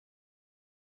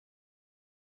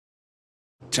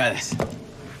Try this.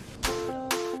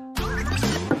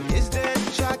 Is there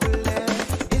chocolate?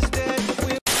 Is there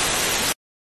whipped?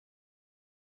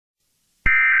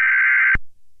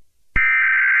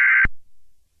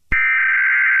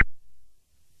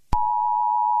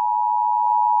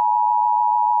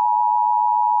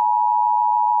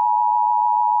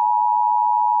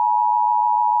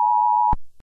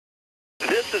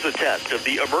 This is a test of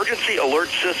the emergency alert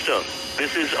system.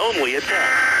 This is only a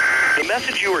test. The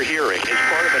message you are hearing is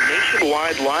part of a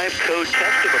nationwide live code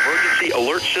test of emergency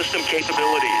alert system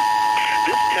capabilities.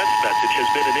 This test message has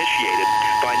been initiated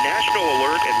by National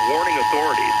Alert and Warning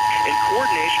Authorities in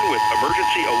coordination with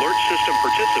emergency alert system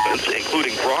participants,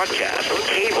 including broadcast,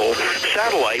 cable,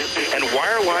 satellite, and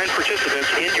wireline participants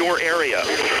in your area.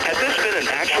 Had this been an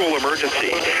actual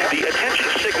emergency, the attention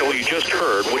signal you just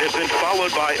heard would have been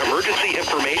followed by emergency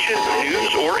information, news,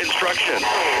 or instructions.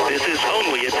 This is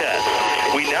only a test.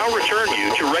 We now return you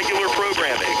to regular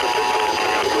programming.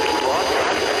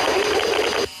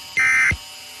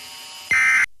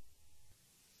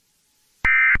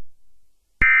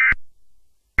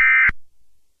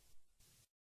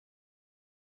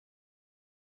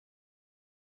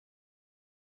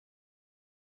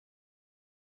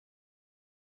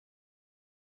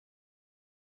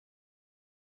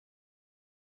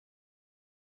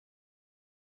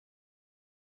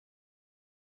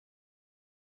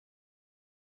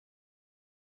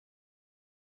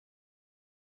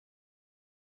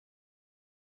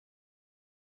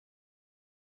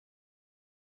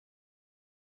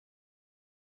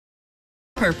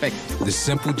 Perfect. The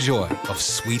simple joy of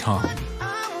sweet home.